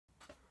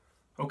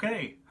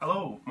Okay,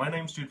 hello, my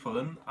name's Jude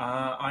Pullen.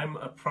 I'm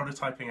a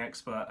prototyping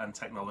expert and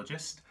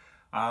technologist.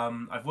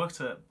 I've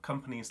worked at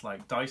companies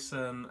like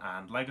Dyson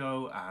and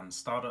Lego and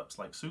startups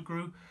like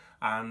Sugru,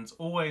 and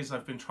always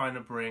I've been trying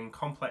to bring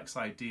complex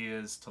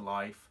ideas to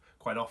life,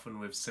 quite often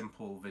with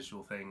simple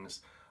visual things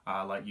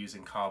like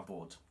using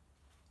cardboard.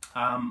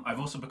 I've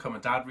also become a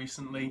dad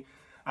recently,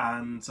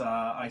 and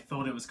I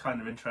thought it was kind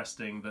of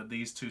interesting that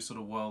these two sort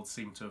of worlds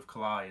seem to have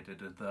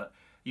collided, that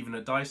even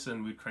at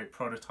Dyson we'd create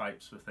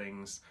prototypes for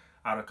things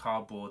out of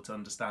cardboard to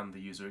understand the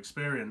user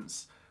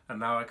experience, and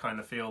now I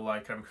kind of feel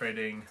like I'm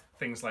creating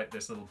things like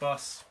this little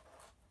bus,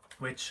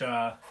 which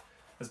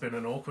has been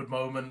an awkward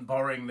moment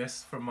borrowing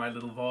this from my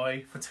little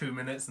boy for 2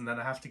 minutes and then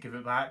I have to give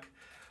it back.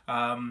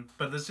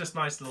 But there's just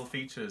nice little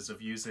features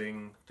of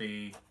using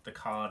the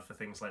card for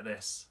things like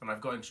this, and I've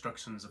got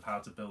instructions of how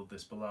to build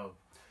this below.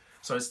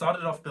 So I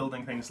started off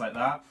building things like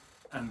that,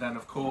 and then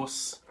of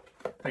course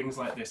things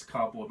like this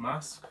cardboard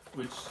mask,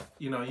 which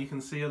you can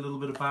see a little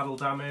bit of battle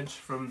damage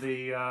from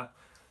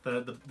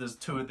there's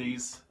two of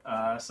these,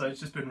 so it's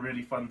just been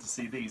really fun to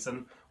see these.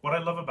 And what I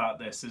love about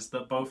this is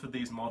that both of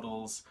these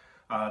models,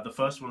 the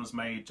first one was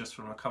made just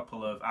from a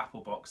couple of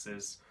Apple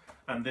boxes,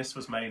 and this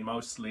was made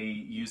mostly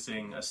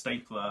using a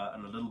stapler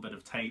and a little bit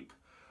of tape,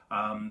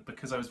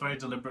 because I was very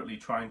deliberately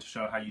trying to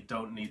show how you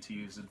don't need to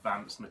use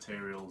advanced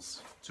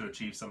materials to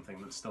achieve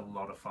something that's still a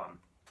lot of fun.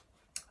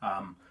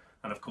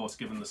 And of course,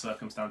 given the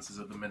circumstances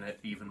at the minute,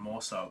 even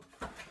more so.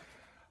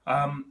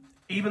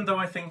 Even though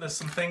I think there's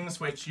some things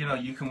which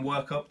you can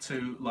work up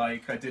to,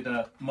 like I did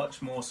a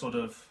much more sort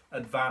of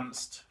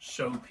advanced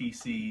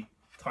showpiecey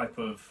type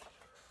of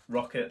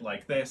rocket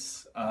like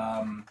this,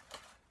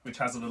 which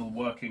has a little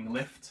working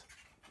lift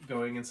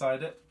going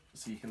inside it,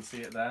 so you can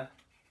see it there.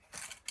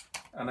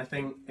 And I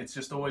think it's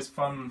just always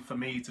fun for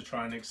me to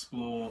try and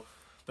explore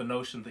the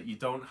notion that you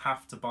don't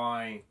have to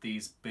buy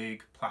these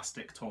big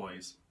plastic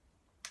toys,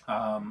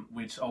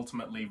 which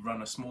ultimately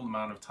run a small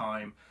amount of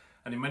time.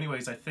 And in many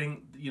ways, I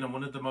think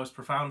one of the most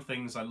profound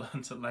things I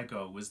learned at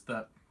Lego was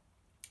that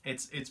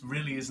it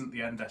really isn't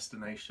the end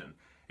destination.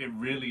 It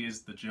really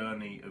is the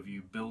journey of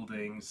you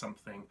building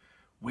something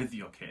with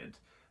your kid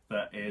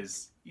that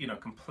is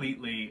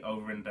completely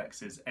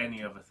over-indexes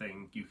any other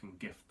thing you can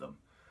gift them.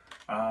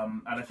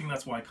 And I think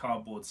that's why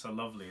cardboard's so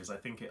lovely, is I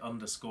think it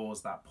underscores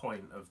that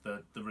point of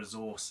the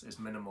resource is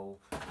minimal,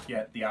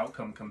 yet the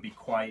outcome can be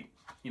quite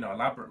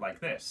elaborate like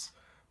this.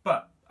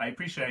 But I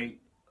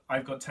appreciate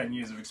I've got 10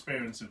 years of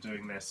experience of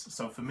doing this,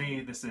 so for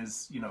me this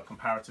is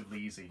comparatively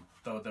easy,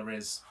 though there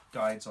is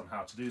guides on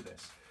how to do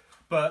this.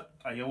 But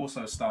I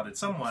also started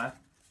somewhere,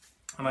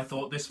 and I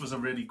thought this was a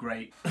really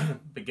great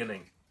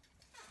beginning.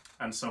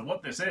 And so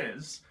what this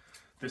is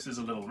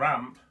a little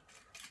ramp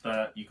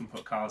that you can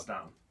put cars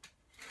down.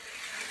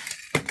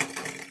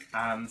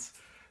 And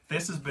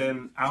this has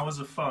been hours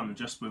of fun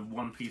just with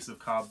one piece of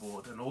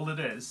cardboard, and all it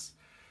is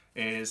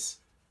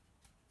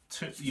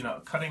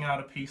cutting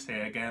out a piece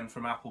here again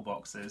from Apple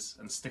boxes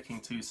and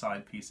sticking two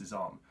side pieces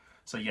on.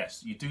 So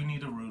yes, you do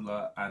need a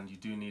ruler and you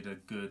do need a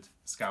good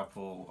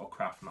scalpel or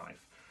craft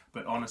knife,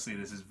 but honestly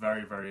this is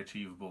very, very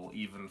achievable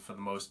even for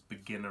the most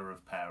beginner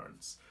of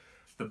parents.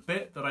 The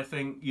bit that I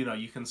think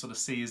you can sort of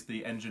see is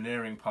the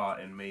engineering part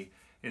in me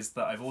is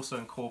that I've also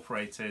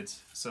incorporated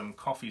some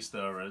coffee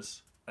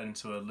stirrers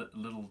into a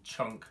little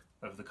chunk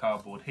of the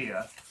cardboard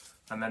here,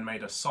 and then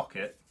made a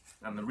socket.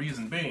 And the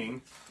reason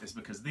being is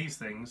because these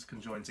things can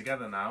join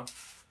together now,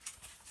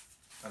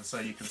 and so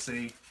you can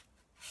see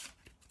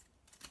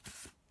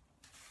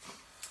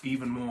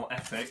even more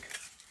epic.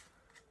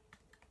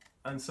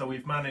 And so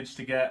we've managed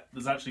to get,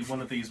 there's actually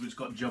one of these which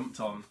got jumped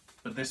on,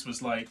 but this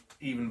was like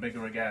even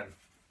bigger again.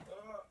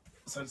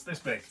 So it's this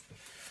big.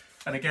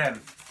 And again,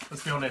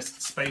 let's be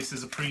honest, space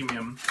is a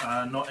premium.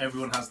 Not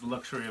everyone has the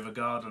luxury of a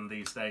garden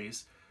these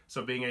days,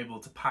 so being able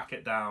to pack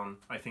it down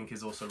I think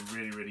is also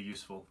really, really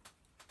useful.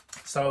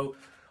 So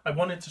I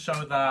wanted to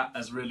show that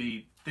as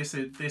really, this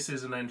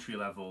is an entry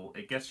level,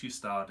 it gets you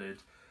started,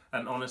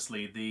 and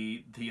honestly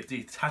the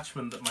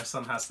attachment that my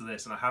son has to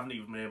this, and I haven't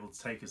even been able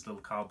to take his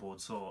little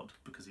cardboard sword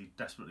because he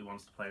desperately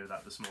wants to play with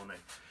that this morning.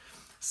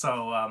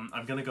 So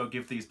I'm going to go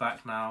give these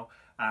back now,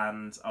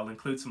 and I'll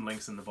include some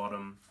links in the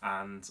bottom,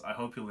 and I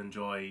hope you'll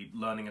enjoy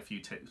learning a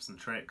few tips and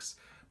tricks.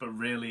 But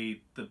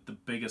really the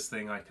biggest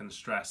thing I can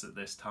stress at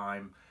this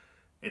time,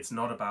 it's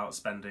not about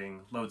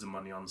spending loads of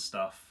money on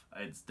stuff.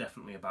 It's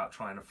definitely about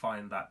trying to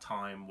find that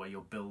time where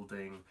you're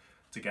building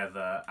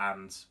together,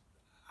 and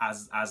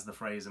as the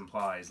phrase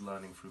implies,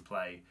 learning through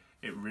play.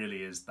 It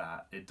really is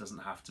that. It doesn't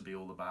have to be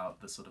all about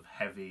the sort of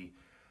heavy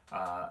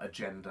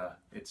agenda.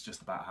 It's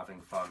just about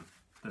having fun.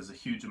 There's a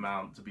huge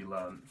amount to be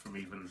learned from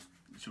even,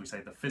 should we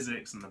say, the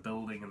physics and the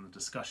building and the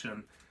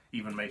discussion,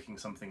 even making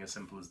something as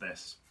simple as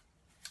this.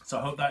 So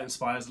I hope that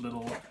inspires a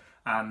little,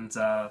 and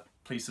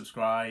please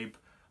subscribe.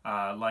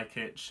 Like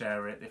it,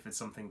 share it if it's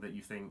something that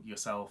you think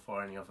yourself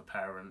or any other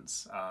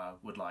parents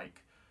would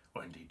like,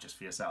 or indeed just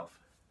for yourself.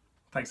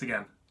 Thanks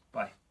again.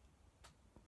 Bye.